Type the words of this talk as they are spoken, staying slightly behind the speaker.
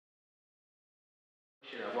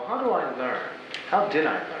Well, how do I learn? How did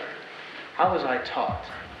I learn? How was I taught?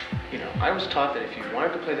 I was taught that if you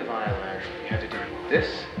wanted to play the violin, you had to do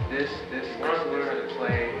this. You wanted to learn how to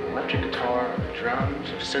play electric guitar, or drums,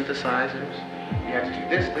 or synthesizers. You had to do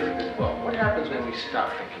this. Well, what happens when we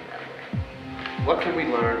stop thinking that way? What can we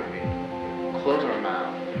learn when we close our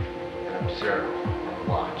mouth and observe and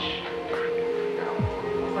watch?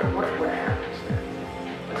 What happens then?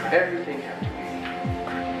 Does everything have to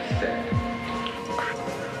be said?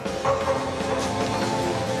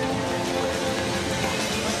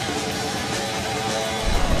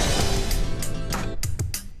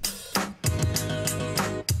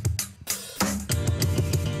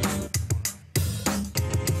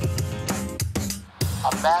 A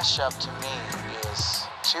mashup to me is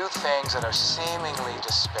two things that are seemingly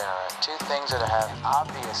disparate, two things that have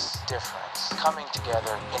obvious difference coming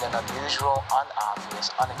together in an unusual,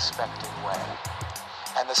 unobvious, unexpected way.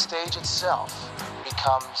 And the stage itself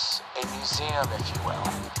becomes a museum, if you will.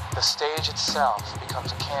 The stage itself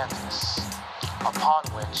becomes a canvas upon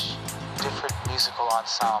which different musical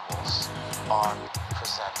ensembles are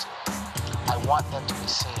presented. I want them to be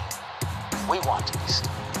seen. We want to be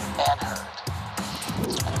seen and heard.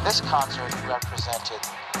 And this concert represented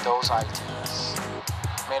those ideas,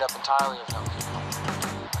 made up entirely of young people.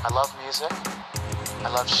 I love music. I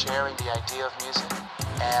love sharing the idea of music.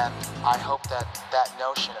 And I hope that that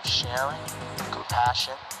notion of sharing,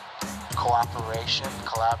 compassion, cooperation,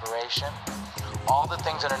 collaboration, all the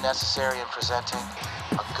things that are necessary in presenting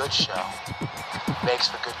a good show makes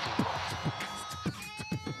for good people.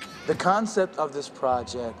 The concept of this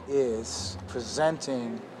project is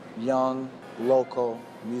presenting young, local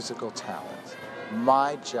musical talent.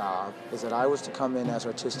 My job is that I was to come in as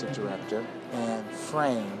artistic director and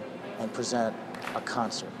frame and present a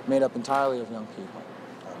concert made up entirely of young people.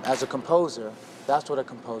 As a composer, that's what a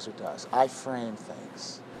composer does. I frame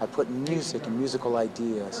things. I put music and musical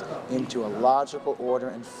ideas into a logical order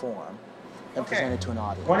and form and present it to an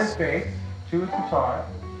audience. 1 is bass, 2 is guitar,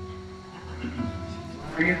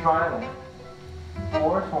 3 is violin,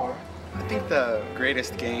 4 is horn. I think the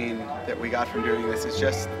greatest gain that we got from doing this is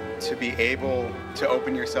just to be able to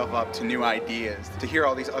open yourself up to new ideas, to hear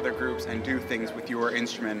all these other groups and do things with your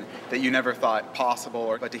instrument that you never thought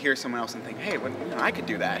possible, but to hear someone else and think, hey, I could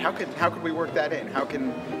do that. How could we work that in? How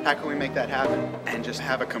can we make that happen? And just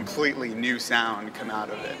have a completely new sound come out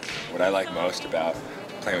of it. What I like most about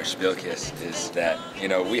playing with Spielkiss is that,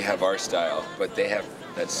 we have our style, but they have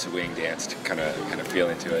that swing dance kind of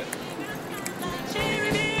feeling to it.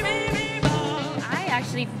 I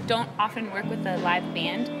actually don't often work with a live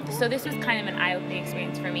band, so this was kind of an eye-opening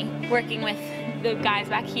experience for me. Working with the guys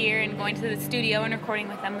back here and going to the studio and recording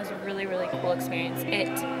with them was a really, really cool experience.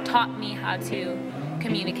 It taught me how to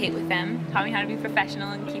communicate with them, taught me how to be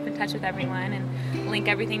professional and keep in touch with everyone and link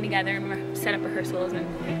everything together and set up rehearsals, and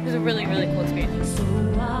it was a really, really cool experience. So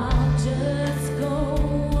I'll just go.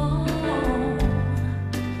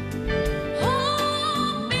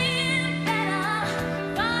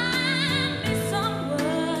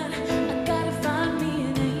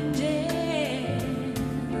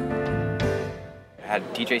 I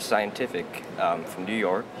had DJ Scientific from New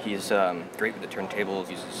York. He's great with the turntables,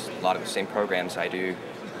 uses a lot of the same programs I do.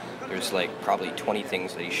 There's like probably 20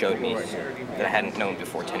 things that he showed me that I hadn't known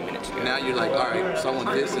before 10 minutes ago. Now you're like, all right, so I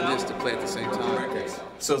want this and this to play at the same time.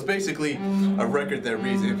 So it's basically a record that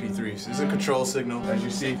reads MP3s. It's a control signal. As you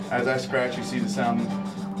see, as I scratch, you see the sound,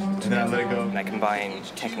 and then I let it go. And I combine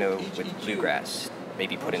techno with bluegrass.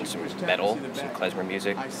 Maybe put in some metal, some klezmer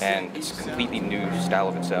music, and it's a completely new style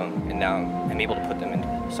of its own. And now I'm able to put them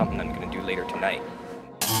into something I'm going to do later tonight.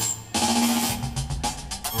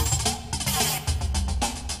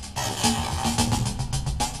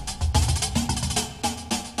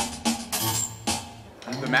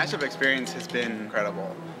 The mashup experience has been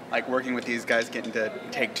incredible. Like working with these guys, getting to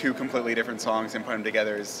take two completely different songs and put them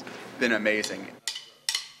together has been amazing.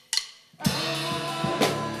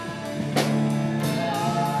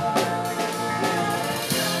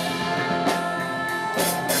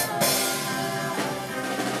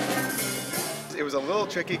 It was a little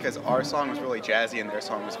tricky because our song was really jazzy and their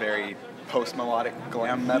song was very post-melodic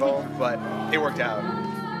glam metal, but it worked out.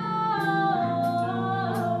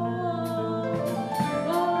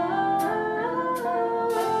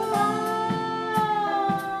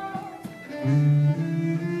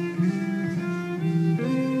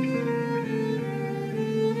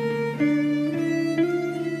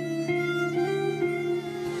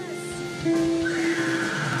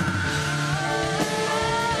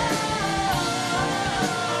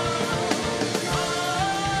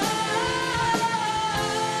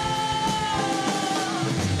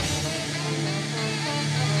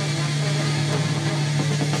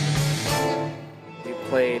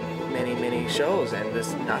 shows, and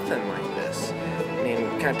there's nothing like this. I mean,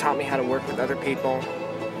 it kind of taught me how to work with other people,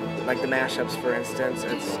 like the mashups, for instance.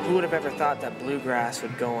 Who would have ever thought that bluegrass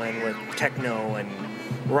would go in with techno and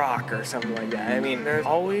rock or something like that? I mean, there's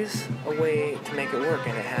always a way to make it work,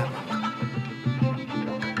 and it happened.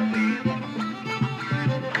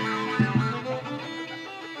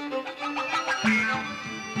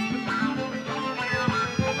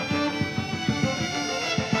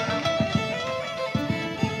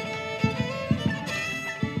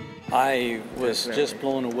 I was just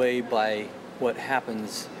blown away by what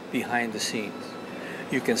happens behind the scenes.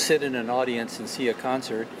 You can sit in an audience and see a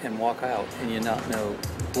concert and walk out and you not know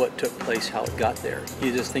what took place, how it got there.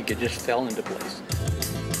 You just think it just fell into place.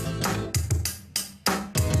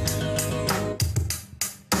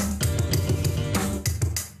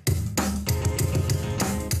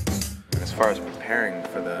 As far as preparing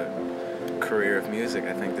for the career of music,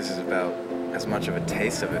 I think this is about as much of a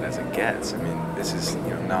taste of it as it gets. I mean, this is,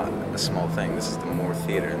 not a small thing. This is the Moore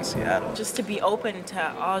Theater in Seattle. Just to be open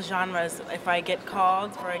to all genres. If I get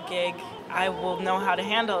called for a gig, I will know how to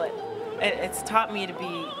handle it. It's taught me to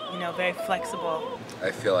be, very flexible.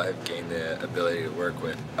 I feel I've gained the ability to work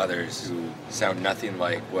with others who sound nothing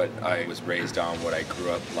like what I was raised on, what I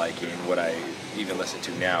grew up liking, what I even listen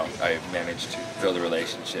to now. I've managed to build a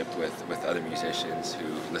relationship with other musicians who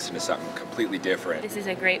listen to something completely different. This is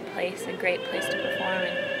a great place to perform,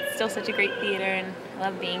 and it's still such a great theater, and I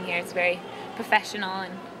love being here. It's very professional,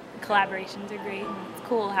 and collaborations are great, and it's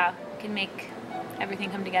cool how it can make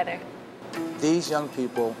everything come together. These young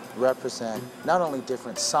people represent not only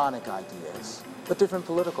different sonic ideas, but different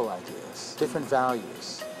political ideas, different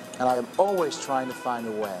values. And I am always trying to find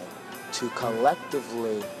a way to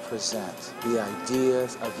collectively present the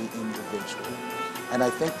ideas of the individual. And I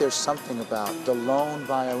think there's something about the lone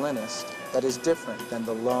violinist that is different than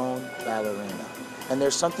the lone ballerina. And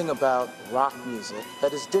there's something about rock music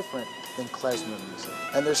that is different than klezmer music.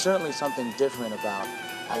 And there's certainly something different about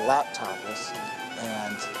a laptopist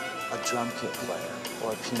and a drum kit player,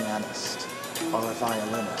 or a pianist, or a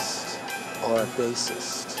violinist, or a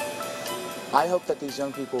bassist. I hope that these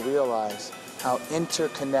young people realize how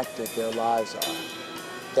interconnected their lives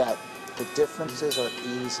are, that the differences are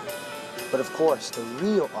easy. But of course, the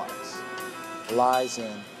real art lies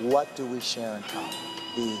in what do we share in common,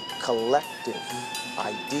 the collective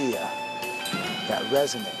idea that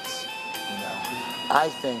resonates, I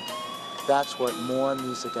think that's what More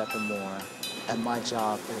Music at the Moore and my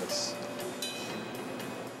job is.